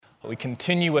We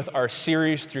continue with our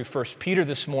series through 1 Peter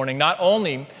this morning, not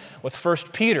only with 1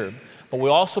 Peter, but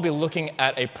we'll also be looking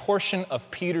at a portion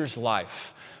of Peter's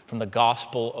life from the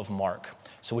Gospel of Mark.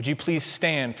 So would you please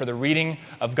stand for the reading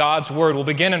of God's Word? We'll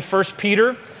begin in 1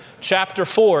 Peter chapter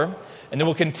 4, and then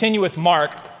we'll continue with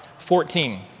Mark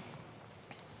 14.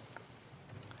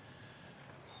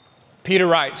 Peter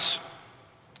writes,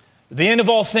 "The end of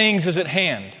all things is at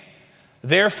hand.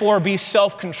 Therefore be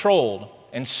self-controlled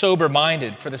and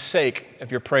sober-minded for the sake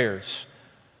of your prayers."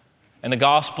 In the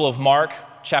Gospel of Mark,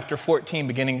 chapter 14,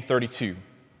 beginning 32.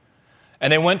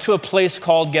 "And they went to a place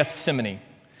called Gethsemane.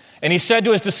 And he said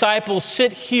to his disciples,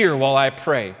 'Sit here while I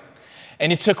pray.'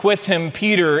 And he took with him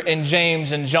Peter and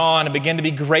James and John and began to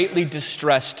be greatly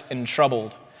distressed and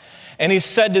troubled. And he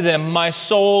said to them, 'My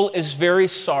soul is very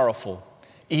sorrowful,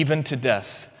 even to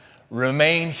death.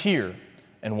 Remain here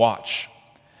and watch.'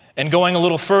 And going a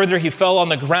little further, he fell on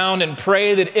the ground and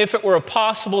prayed that if it were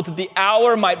possible that the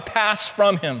hour might pass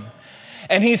from him.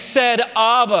 And he said,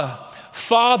 'Abba,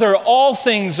 Father, all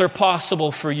things are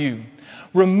possible for you.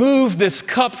 Remove this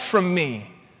cup from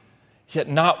me, yet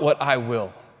not what I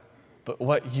will, but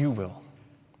what you will.'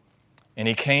 And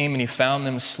he came and he found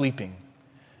them sleeping.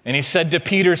 And he said to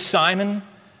Peter, 'Simon,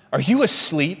 are you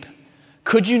asleep?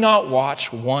 Could you not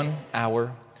watch 1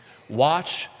 hour?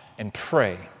 Watch and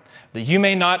pray, that you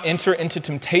may not enter into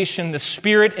temptation. The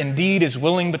spirit indeed is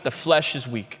willing, but the flesh is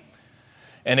weak.'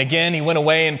 And again he went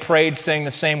away and prayed, saying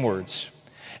the same words.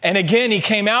 And again he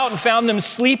came out and found them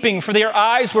sleeping, for their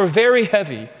eyes were very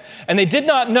heavy, and they did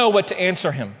not know what to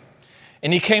answer him.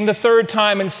 And he came the third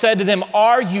time and said to them,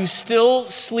 'Are you still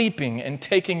sleeping and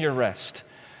taking your rest?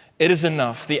 It is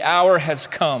enough. The hour has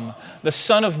come. The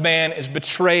Son of Man is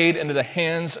betrayed into the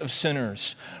hands of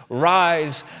sinners.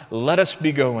 Rise, let us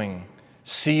be going.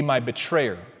 See, my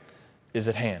betrayer is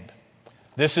at hand.'"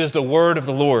 This is the word of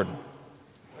the Lord.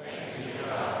 Thanks be to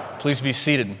God. Please be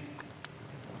seated.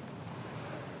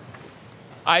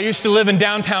 I used to live in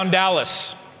downtown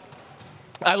Dallas.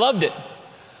 I loved it.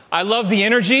 I loved the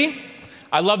energy.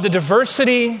 I loved the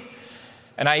diversity.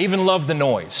 And I even loved the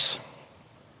noise.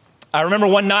 I remember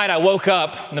one night I woke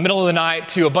up in the middle of the night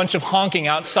to a bunch of honking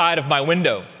outside of my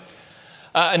window.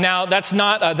 Now, that's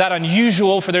not that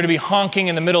unusual for there to be honking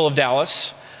in the middle of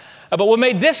Dallas. But what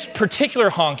made this particular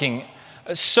honking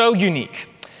so unique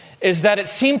is that it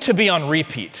seemed to be on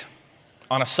repeat,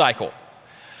 on a cycle.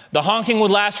 The honking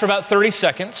would last for about 30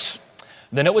 seconds,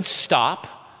 then it would stop,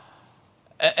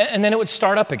 and then it would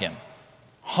start up again.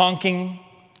 Honking,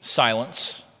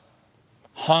 silence,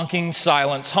 honking,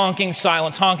 silence, honking,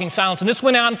 silence, honking, silence. And this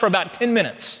went on for about 10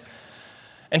 minutes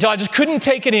until I just couldn't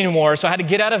take it anymore. So I had to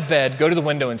get out of bed, go to the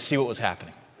window and see what was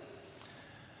happening.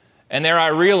 And there I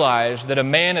realized that a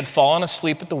man had fallen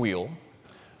asleep at the wheel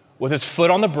with his foot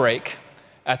on the brake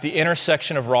at the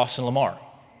intersection of Ross and Lamar.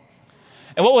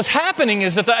 And what was happening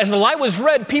is that as the light was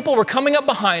red, people were coming up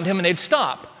behind him and they'd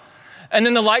stop. And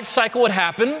then the light cycle would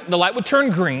happen. The light would turn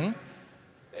green.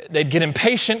 They'd get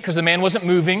impatient because the man wasn't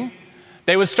moving.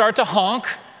 They would start to honk.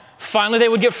 Finally, they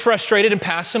would get frustrated and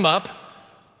pass him up.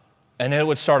 And then it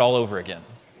would start all over again.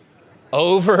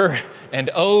 Over and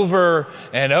over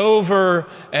and over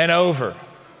and over.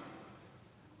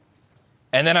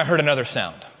 And then I heard another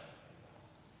sound.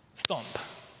 Thump.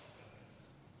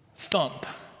 Thump.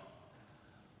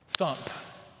 Thump.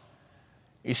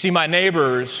 You see, my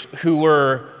neighbors who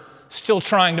were still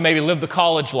trying to maybe live the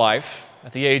college life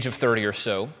at the age of 30 or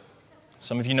so,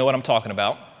 some of you know what I'm talking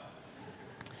about,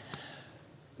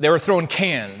 they were throwing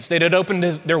cans. They had opened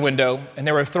their window and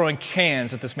they were throwing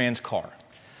cans at this man's car.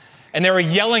 And they were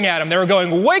yelling at him. They were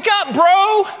going, "Wake up,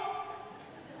 bro!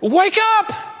 Wake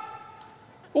up!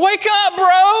 Wake up,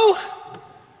 bro!"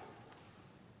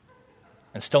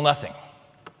 And still nothing.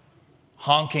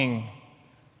 Honking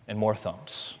and more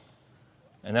thumps.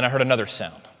 And then I heard another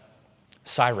sound.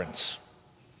 Sirens.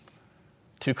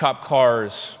 2 cop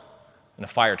cars and a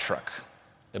fire truck.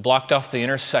 They blocked off the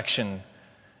intersection.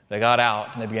 They got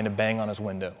out and they began to bang on his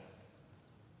window.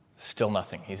 Still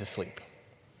nothing. He's asleep.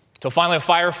 Till finally a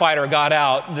firefighter got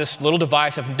out this little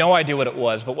device. I have no idea what it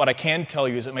was, but what I can tell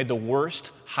you is it made the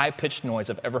worst high-pitched noise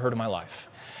I've ever heard in my life.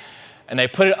 And they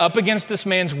put it up against this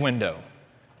man's window.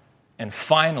 And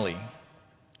finally,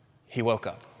 he woke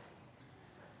up.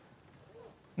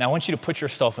 Now, I want you to put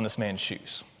yourself in this man's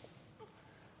shoes.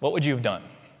 What would you have done?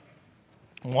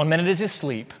 1 minute is his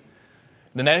sleep.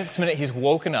 The next minute he's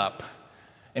woken up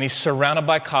and he's surrounded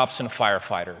by cops and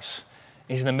firefighters.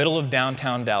 He's in the middle of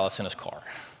downtown Dallas in his car.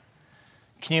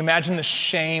 Can you imagine the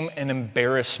shame and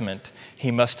embarrassment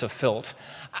he must have felt?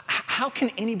 How can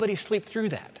anybody sleep through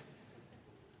that?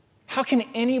 How can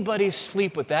anybody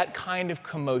sleep with that kind of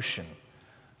commotion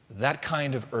that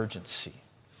kind of urgency.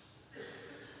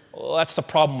 Well, that's the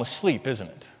problem with sleep, isn't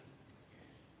it?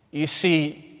 You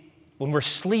see, when we're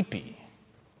sleepy,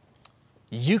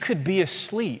 you could be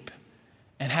asleep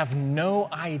and have no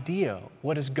idea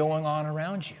what is going on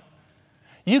around you.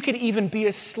 You could even be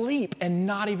asleep and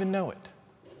not even know it.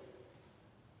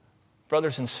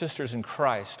 Brothers and sisters in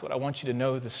Christ, what I want you to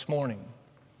know this morning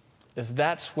is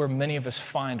that's where many of us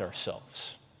find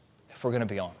ourselves, if we're going to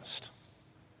be honest.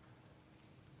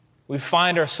 We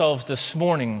find ourselves this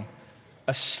morning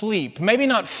asleep, maybe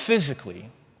not physically,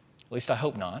 at least I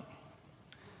hope not,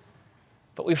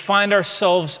 but we find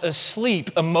ourselves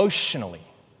asleep emotionally,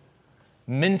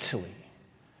 mentally.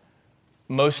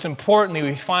 Most importantly,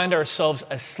 we find ourselves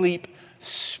asleep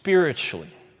spiritually,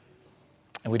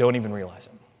 and we don't even realize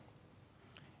it.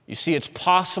 You see, it's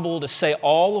possible to say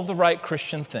all of the right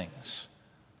Christian things,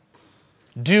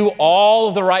 do all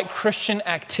of the right Christian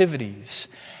activities,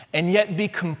 and yet be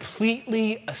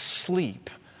completely asleep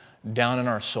down in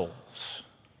our souls.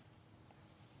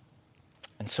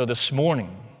 And so this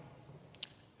morning,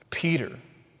 Peter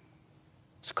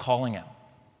is calling out.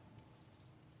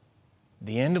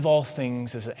 The end of all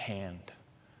things is at hand.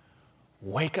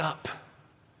 Wake up.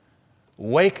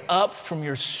 Wake up from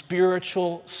your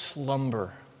spiritual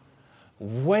slumber.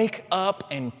 Wake up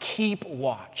and keep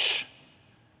watch.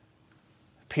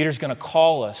 Peter's going to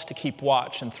call us to keep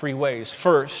watch in three ways.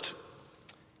 First,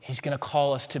 he's going to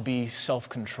call us to be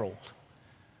self-controlled.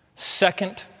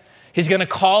 Second, he's going to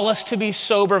call us to be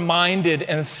sober-minded.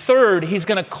 And third, he's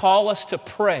going to call us to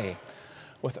pray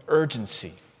with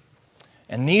urgency.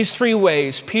 And these three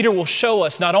ways, Peter will show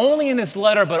us, not only in his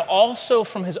letter, but also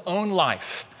from his own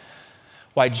life,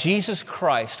 why Jesus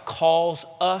Christ calls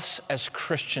us as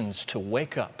Christians to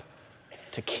wake up,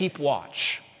 to keep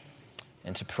watch,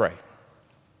 and to pray.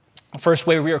 The first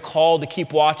way we are called to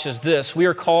keep watch is this. We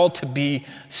are called to be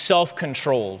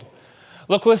self-controlled.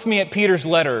 Look with me at Peter's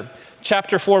letter,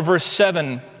 chapter 4, verse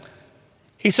 7.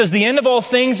 He says, "The end of all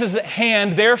things is at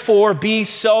hand, therefore be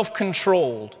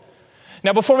self-controlled."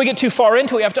 Now, before we get too far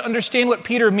into it, we have to understand what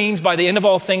Peter means by the end of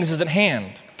all things is at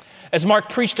hand. As Mark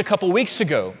preached a couple weeks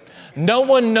ago, no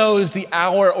one knows the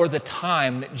hour or the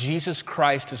time that Jesus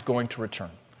Christ is going to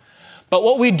return. But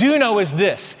what we do know is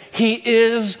this: he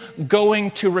is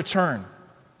going to return.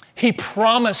 He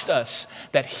promised us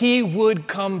that he would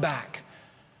come back.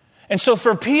 And so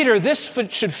for Peter, this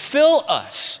should fill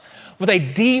us with a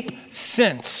deep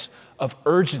sense of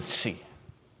urgency.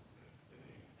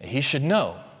 He should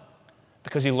know,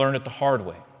 because he learned it the hard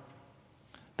way.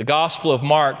 The Gospel of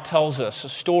Mark tells us a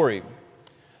story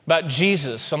about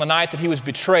Jesus on the night that he was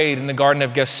betrayed in the Garden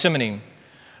of Gethsemane.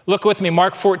 Look with me,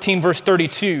 Mark 14, verse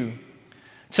 32.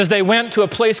 It says, "They went to a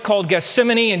place called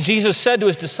Gethsemane, and Jesus said to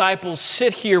his disciples,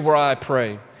 'Sit here where I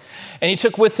pray.' And he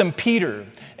took with him Peter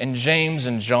and James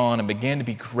and John and began to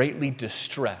be greatly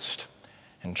distressed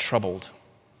and troubled."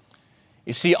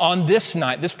 You see, on this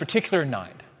night, this particular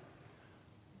night,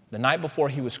 the night before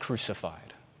he was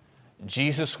crucified,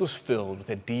 Jesus was filled with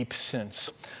a deep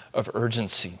sense of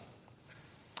urgency.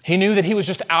 He knew that he was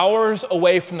just hours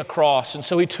away from the cross, and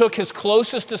so he took his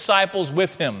closest disciples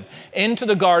with him into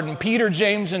the garden, Peter,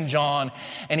 James, and John,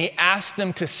 and he asked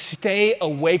them to stay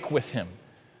awake with him,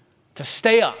 to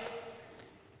stay up,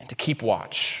 and to keep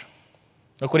watch.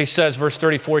 Look what he says, verse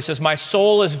 34. He says, "My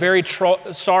soul is very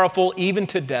sorrowful, even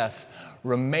to death.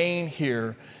 Remain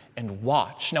here and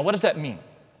watch." Now, what does that mean?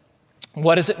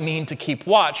 What does it mean to keep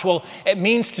watch? Well, it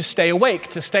means to stay awake,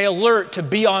 to stay alert, to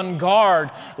be on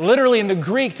guard. Literally in the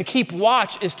Greek, to keep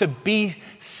watch is to be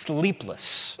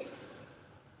sleepless.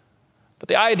 But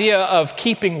the idea of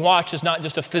keeping watch is not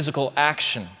just a physical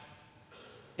action.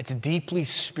 It's deeply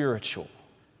spiritual.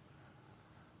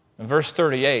 In verse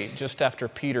 38, just after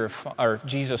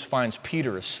Jesus finds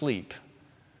Peter asleep,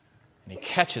 and he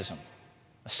catches him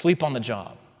asleep on the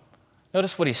job.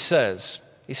 Notice what he says.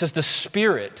 He says, "The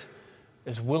spirit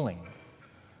is willing,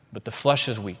 but the flesh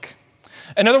is weak."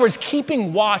 In other words,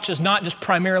 keeping watch is not just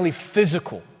primarily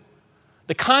physical.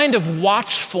 The kind of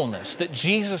watchfulness that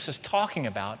Jesus is talking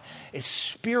about is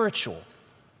spiritual,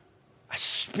 a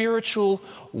spiritual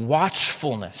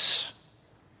watchfulness.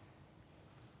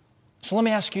 So let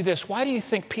me ask you this. Why do you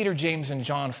think Peter, James, and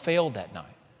John failed that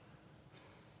night?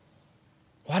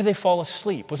 Why did they fall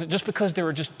asleep? Was it just because they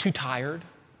were just too tired?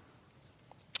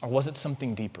 Or was it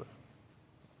something deeper?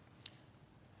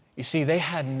 You see, they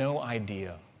had no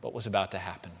idea what was about to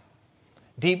happen.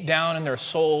 Deep down in their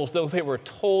souls, though they were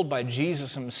told by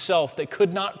Jesus himself, they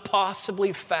could not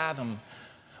possibly fathom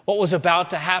what was about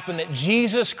to happen, that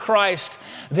Jesus Christ,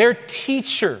 their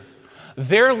teacher,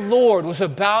 Their Lord was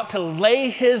about to lay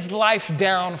his life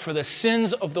down for the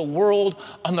sins of the world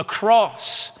on the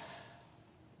cross.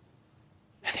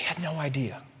 And they had no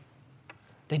idea.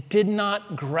 They did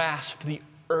not grasp the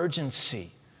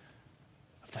urgency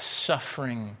of the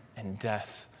suffering and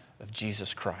death of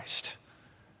Jesus Christ.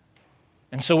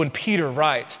 And so when Peter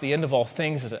writes, the end of all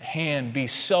things is at hand, be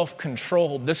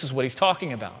self-controlled, this is what he's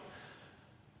talking about.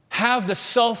 Have the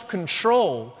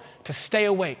self-control to stay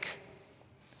awake.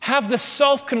 Have the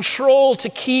self-control to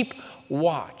keep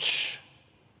watch.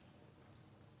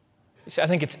 You see, I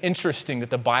think it's interesting that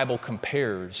the Bible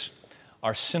compares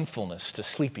our sinfulness to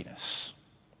sleepiness.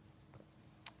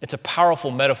 It's a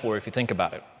powerful metaphor if you think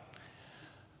about it.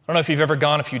 I don't know if you've ever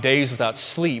gone a few days without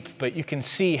sleep, but you can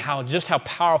see just how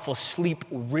powerful sleep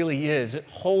really is. It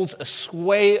holds a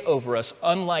sway over us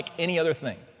unlike any other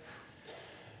thing.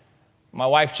 My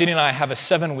wife, Jenny, and I have a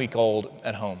 7-week-old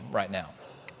at home right now.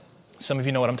 Some of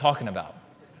you know what I'm talking about.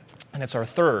 And it's our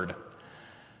third.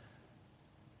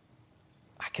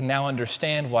 I can now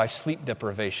understand why sleep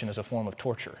deprivation is a form of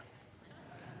torture.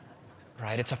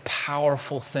 Right? It's a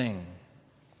powerful thing.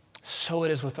 So it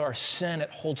is with our sin.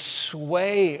 It holds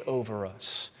sway over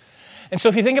us. And so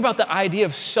if you think about the idea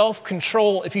of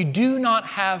self-control, if you do not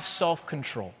have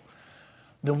self-control,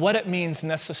 then what it means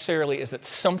necessarily is that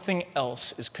something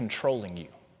else is controlling you.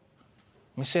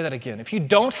 Let me say that again. If you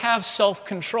don't have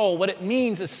self-control, what it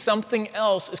means is something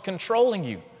else is controlling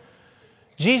you.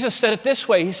 Jesus said it this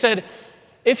way. He said,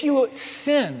 if you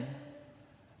sin,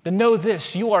 then know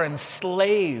this, you are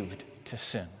enslaved to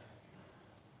sin.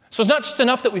 So it's not just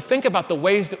enough that we think about the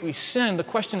ways that we sin. The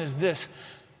question is this,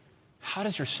 how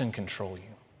does your sin control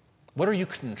you? What are you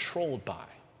controlled by?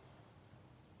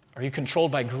 Are you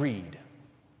controlled by greed?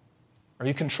 Are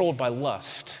you controlled by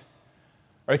lust?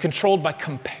 Are you controlled by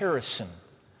comparison?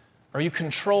 Are you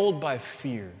controlled by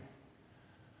fear?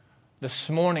 This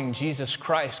morning, Jesus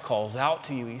Christ calls out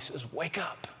to you. He says, wake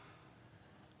up.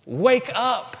 Wake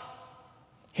up.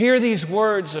 Hear these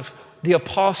words of the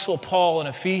Apostle Paul in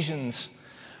Ephesians.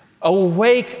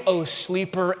 Awake, O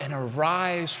sleeper, and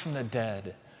arise from the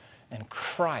dead, and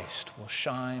Christ will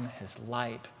shine his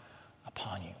light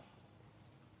upon you.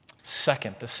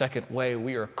 Second, the second way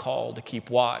we are called to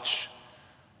keep watch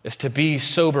is to be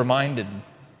sober-minded.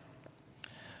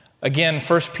 Again,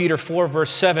 1 Peter 4,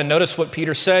 verse 7, notice what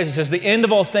Peter says. He says, the end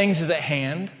of all things is at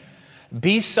hand.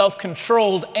 Be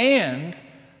self-controlled and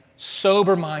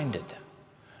sober-minded.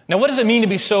 Now, what does it mean to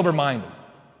be sober-minded?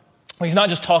 Well, he's not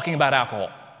just talking about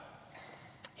alcohol.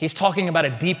 He's talking about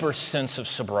a deeper sense of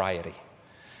sobriety.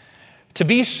 To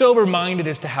be sober-minded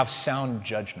is to have sound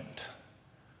judgment.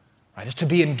 Right? It's to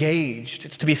be engaged.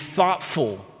 It's to be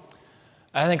thoughtful.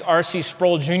 I think R.C.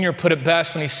 Sproul Jr. put it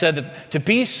best when he said that to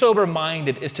be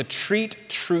sober-minded is to treat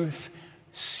truth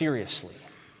seriously.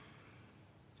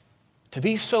 To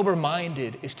be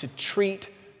sober-minded is to treat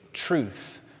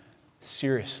truth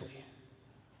seriously.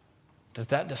 Does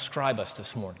that describe us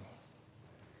this morning?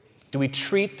 Do we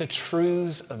treat the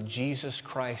truths of Jesus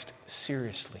Christ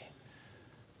seriously?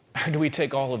 Or do we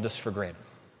take all of this for granted?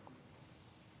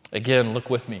 Again, look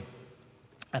with me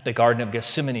at the Garden of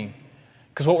Gethsemane,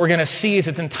 because what we're going to see is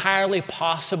it's entirely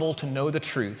possible to know the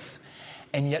truth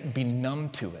and yet be numb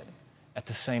to it at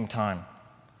the same time.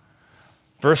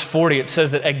 Verse 40, it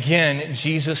says that again,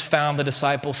 Jesus found the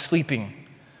disciples sleeping.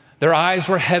 Their eyes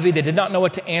were heavy. They did not know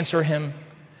what to answer him.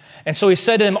 And so he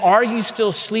said to them, are you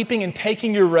still sleeping and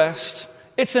taking your rest?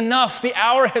 It's enough. The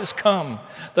hour has come.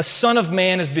 The Son of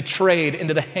Man is betrayed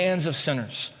into the hands of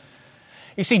sinners.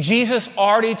 You see, Jesus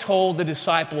already told the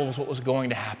disciples what was going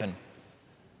to happen.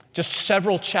 Just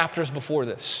several chapters before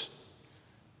this.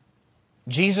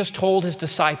 Jesus told his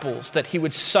disciples that he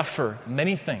would suffer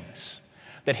many things,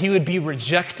 that he would be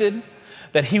rejected,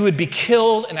 that he would be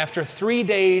killed, and after 3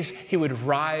 days, he would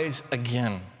rise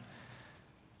again.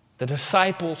 The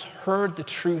disciples heard the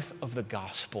truth of the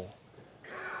gospel,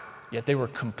 yet they were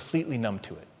completely numb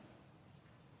to it.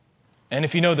 And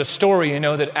if you know the story, you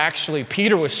know that actually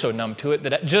Peter was so numb to it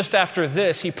that just after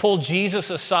this, he pulled Jesus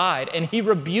aside and he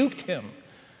rebuked him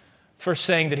for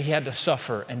saying that he had to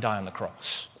suffer and die on the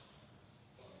cross.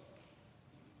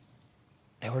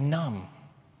 They were numb.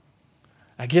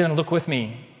 Again, look with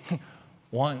me.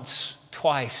 Once,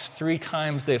 twice, 3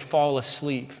 times they fall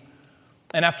asleep.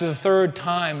 And after the 3rd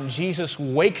time, Jesus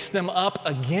wakes them up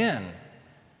again.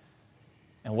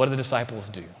 And what do the disciples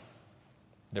do?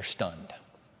 They're stunned.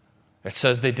 It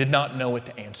says they did not know what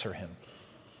to answer him.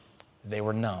 They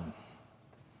were numb.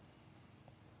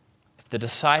 If the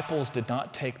disciples did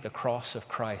not take the cross of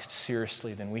Christ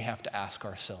seriously, then we have to ask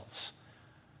ourselves,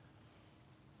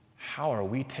 how are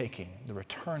we taking the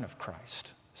return of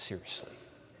Christ seriously?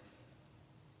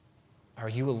 Are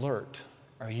you alert?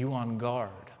 Are you on guard?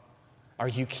 Are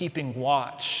you keeping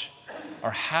watch?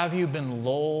 Or have you been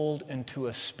lulled into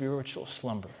a spiritual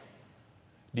slumber?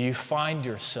 Do you find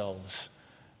yourselves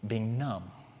being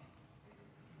numb?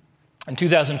 In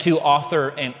 2002, author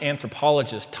and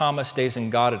anthropologist Thomas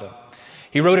Dezengadata,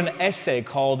 he wrote an essay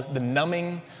called The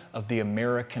Numbing of the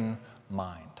American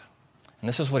Mind. And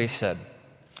this is what he said.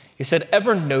 He said,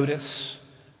 ever notice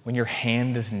when your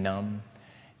hand is numb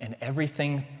and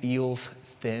everything feels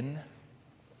thin?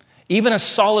 Even a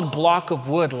solid block of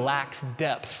wood lacks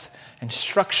depth and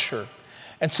structure,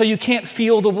 and so you can't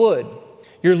feel the wood.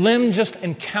 Your limb just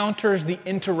encounters the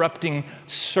interrupting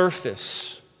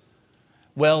surface.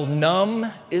 Well,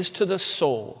 numb is to the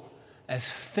soul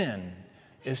as thin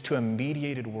is to a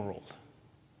mediated world.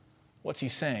 What's he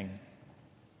saying?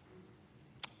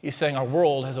 He's saying our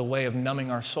world has a way of numbing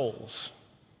our souls.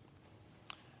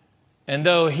 And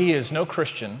though he is no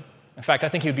Christian, in fact, I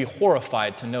think he would be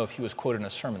horrified to know if he was quoted in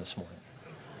a sermon this morning.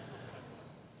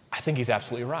 I think he's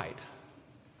absolutely right.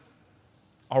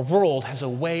 Our world has a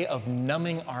way of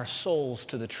numbing our souls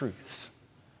to the truth.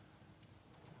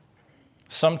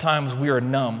 Sometimes we are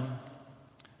numb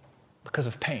because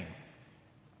of pain,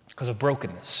 because of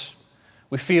brokenness.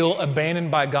 We feel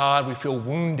abandoned by God, we feel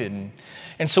wounded,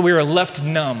 and so we are left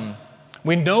numb.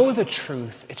 We know the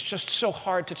truth, it's just so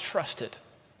hard to trust it,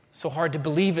 so hard to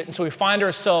believe it, and so we find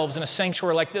ourselves in a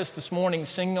sanctuary like this morning,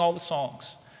 singing all the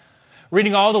songs,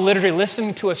 reading all the liturgy,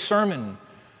 listening to a sermon,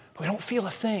 but we don't feel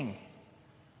a thing.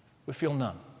 We feel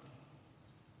numb.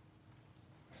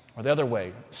 Or the other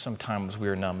way, sometimes we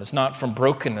are numb. It's not from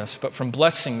brokenness, but from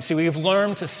blessing. See, we've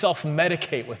learned to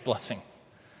self-medicate with blessing.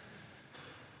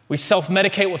 We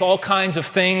self-medicate with all kinds of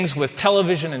things, with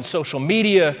television and social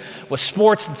media, with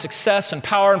sports and success and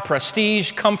power and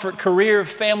prestige, comfort, career,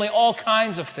 family, all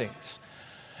kinds of things.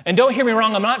 And don't hear me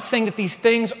wrong, I'm not saying that these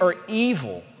things are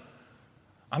evil.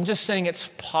 I'm just saying it's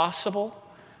possible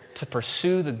to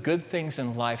pursue the good things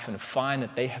in life and find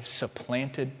that they have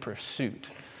supplanted pursuit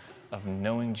of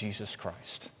knowing Jesus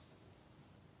Christ.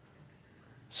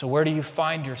 So where do you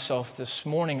find yourself this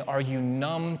morning? Are you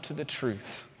numb to the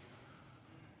truth?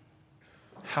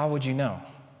 How would you know?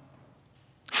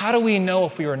 How do we know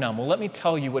if we are numb? Well, let me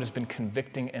tell you what has been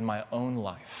convicting in my own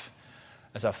life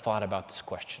as I've thought about this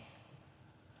question.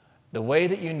 The way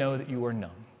that you know that you are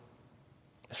numb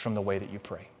is from the way that you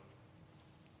pray.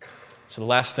 So the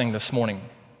last thing this morning,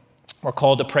 we're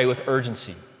called to pray with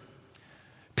urgency.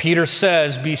 Peter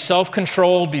says, be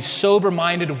self-controlled, be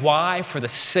sober-minded. Why? For the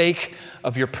sake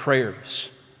of your prayers.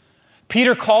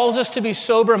 Peter calls us to be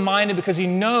sober-minded because he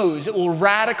knows it will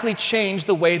radically change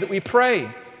the way that we pray.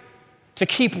 To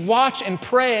keep watch and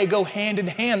pray go hand in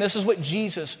hand. This is what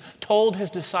Jesus told his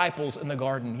disciples in the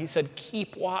garden. He said,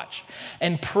 keep watch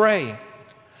and pray.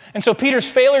 And so Peter's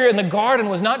failure in the garden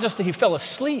was not just that he fell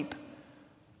asleep.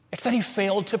 It's that he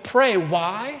failed to pray.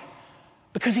 Why?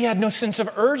 Because he had no sense of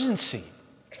urgency.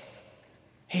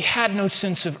 He had no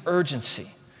sense of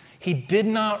urgency. He did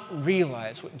not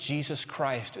realize what Jesus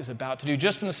Christ is about to do,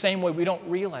 just in the same way we don't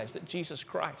realize that Jesus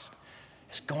Christ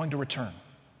is going to return.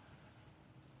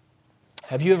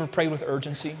 Have you ever prayed with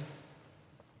urgency?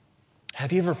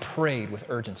 Have you ever prayed with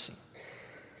urgency?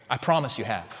 I promise you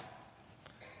have.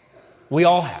 We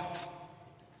all have.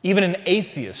 Even an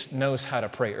atheist knows how to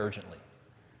pray urgently.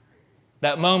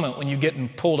 That moment when you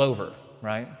get pulled over,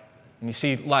 right? And you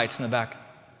see lights in the back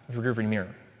of your rearview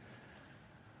mirror.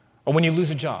 Or when you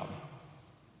lose a job.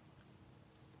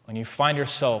 When you find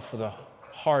yourself with a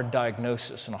hard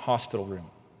diagnosis in a hospital room.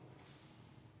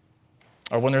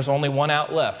 Or when there's only one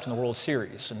out left in the World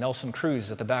Series and Nelson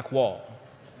Cruz at the back wall.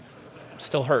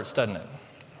 Still hurts, doesn't it?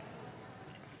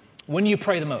 When do you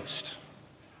pray the most?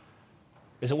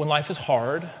 Is it when life is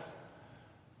hard?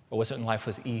 Or was it when life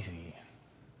was easy?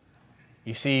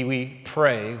 You see, we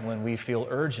pray when we feel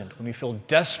urgent, when we feel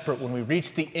desperate, when we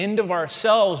reach the end of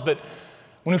ourselves. But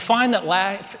when we find that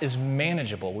life is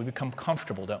manageable, we become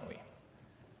comfortable, don't we?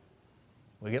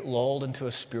 We get lulled into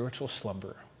a spiritual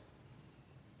slumber,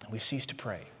 and we cease to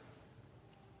pray.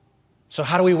 So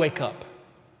how do we wake up?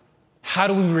 How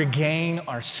do we regain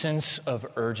our sense of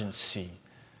urgency?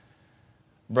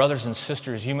 Brothers and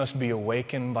sisters, you must be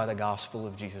awakened by the gospel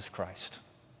of Jesus Christ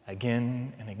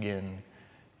again and again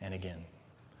and again.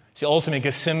 See, ultimately,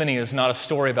 Gethsemane is not a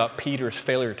story about Peter's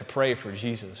failure to pray for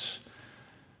Jesus.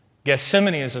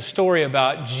 Gethsemane is a story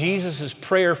about Jesus'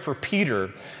 prayer for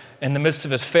Peter in the midst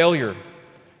of his failure.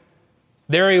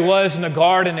 There he was in the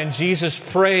garden, and Jesus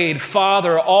prayed,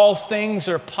 Father, all things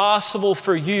are possible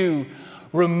for you.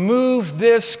 Remove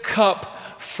this cup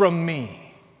from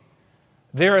me.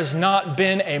 There has not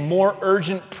been a more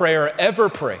urgent prayer ever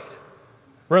prayed.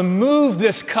 Remove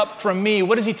this cup from me.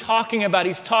 What is he talking about?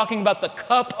 He's talking about the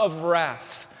cup of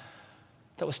wrath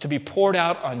that was to be poured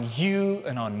out on you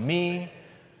and on me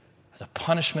as a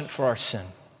punishment for our sin.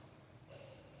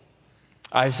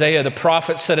 Isaiah, the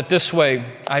prophet, said it this way.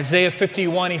 Isaiah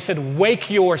 51, he said,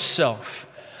 wake yourself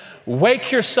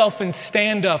and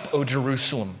stand up, O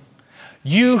Jerusalem.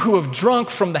 You who have drunk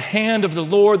from the hand of the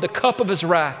Lord the cup of his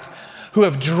wrath, who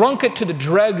have drunk it to the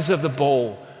dregs of the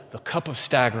bowl, the cup of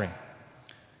staggering.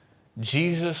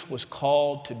 Jesus was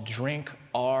called to drink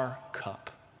our cup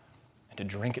and to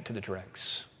drink it to the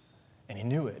dregs. And he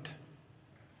knew it.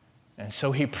 And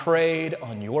so he prayed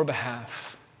on your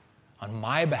behalf, on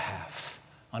my behalf,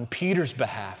 on Peter's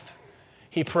behalf.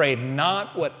 He prayed,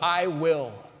 not what I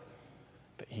will,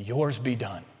 but yours be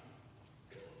done.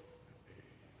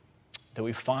 That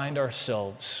we find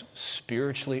ourselves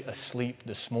spiritually asleep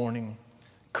this morning,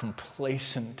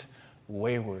 complacent,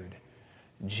 wayward.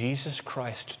 Jesus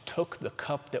Christ took the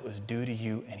cup that was due to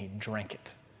you and he drank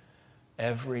it.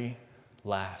 Every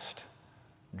last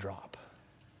drop.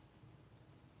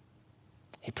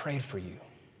 He prayed for you.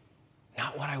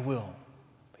 Not what I will,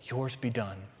 but yours be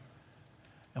done.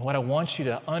 And what I want you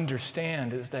to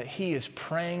understand is that he is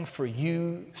praying for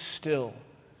you still.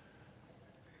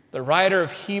 The writer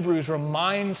of Hebrews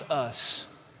reminds us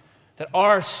that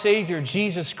our Savior,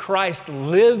 Jesus Christ,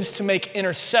 lives to make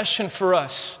intercession for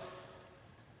us.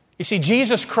 You see,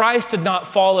 Jesus Christ did not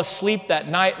fall asleep that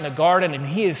night in the garden, and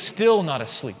he is still not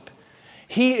asleep.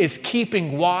 He is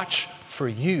keeping watch for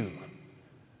you.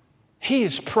 He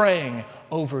is praying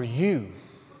over you.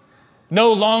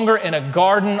 No longer in a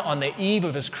garden on the eve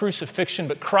of his crucifixion,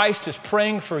 but Christ is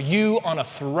praying for you on a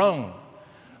throne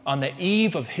on the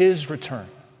eve of his return.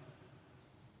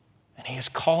 And he is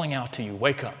calling out to you,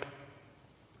 wake up.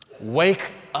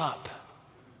 Wake up.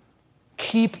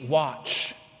 Keep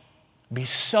watch. Be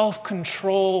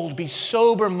self-controlled. Be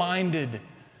sober-minded.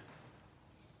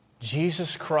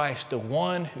 Jesus Christ, the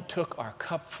one who took our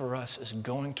cup for us, is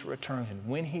going to return. And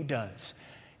when he does,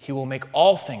 he will make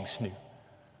all things new.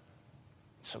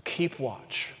 So keep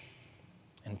watch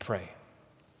and pray.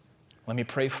 Let me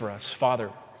pray for us.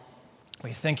 Father,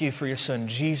 we thank you for your Son,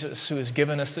 Jesus, who has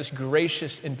given us this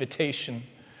gracious invitation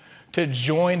to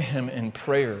join him in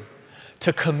prayer,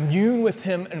 to commune with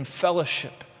him in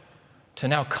fellowship, to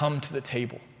now come to the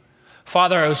table.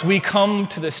 Father, as we come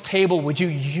to this table, would you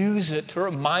use it to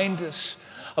remind us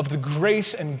of the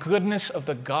grace and goodness of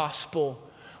the gospel?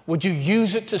 Would you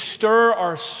use it to stir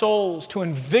our souls, to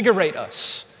invigorate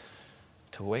us,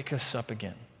 to wake us up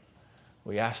again?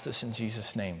 We ask this in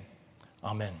Jesus' name.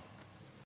 Amen.